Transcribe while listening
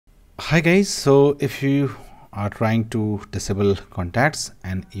Hi guys, so if you are trying to disable contacts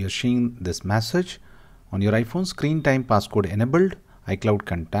and you're seeing this message on your iPhone, screen time passcode enabled, iCloud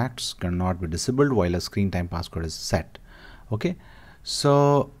contacts cannot be disabled while a screen time passcode is set. Okay,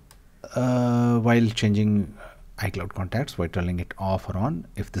 so while changing iCloud contacts, while turning it off or on,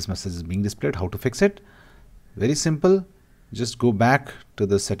 if this message is being displayed, how to fix it? Very simple. Just go back to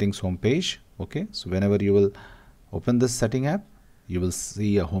the settings home page. Okay, so whenever you will open this setting app, you will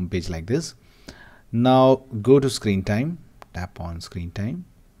see a home page like this. Now go to screen time, tap on screen time,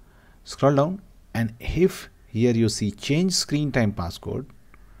 scroll down, and if here you see change screen time passcode,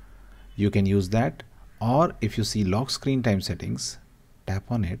 you can use that. Or if you see lock screen time settings,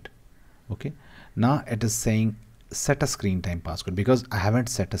 tap on it. Okay, now it is saying set a screen time passcode because I haven't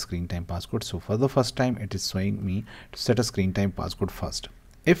set a screen time passcode. So for the first time it is showing me to set a screen time passcode first.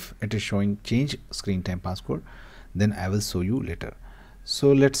 If it is showing change screen time passcode, then I will show you later.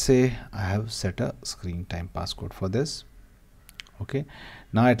 So let's say I have set a screen time passcode for this. Okay,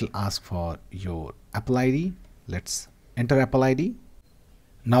 now it will ask for your Apple ID. Let's enter Apple ID.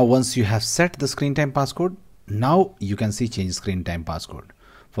 Now once you have set the screen time passcode, now you can see change screen time passcode.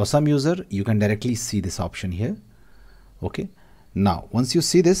 For some user, you can directly see this option here. Okay, now once you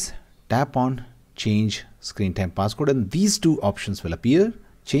see this, tap on change screen time passcode and these two options will appear: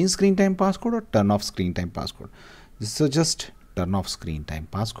 change screen time passcode or turn off screen time passcode. So just turn off screen time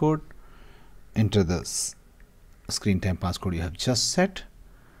passcode, enter the screen time passcode you have just set.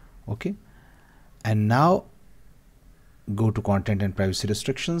 Okay, and now go to content and privacy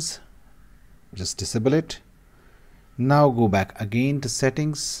restrictions, just disable it. Now go back again to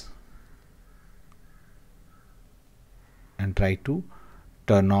settings and try to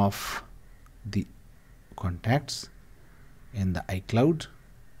turn off the contacts in the iCloud.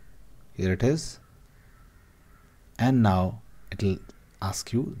 Here it is, and now it will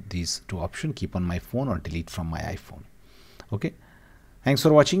ask you these two options: keep on my phone or delete from my iPhone. Okay, thanks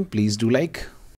for watching. Please do like,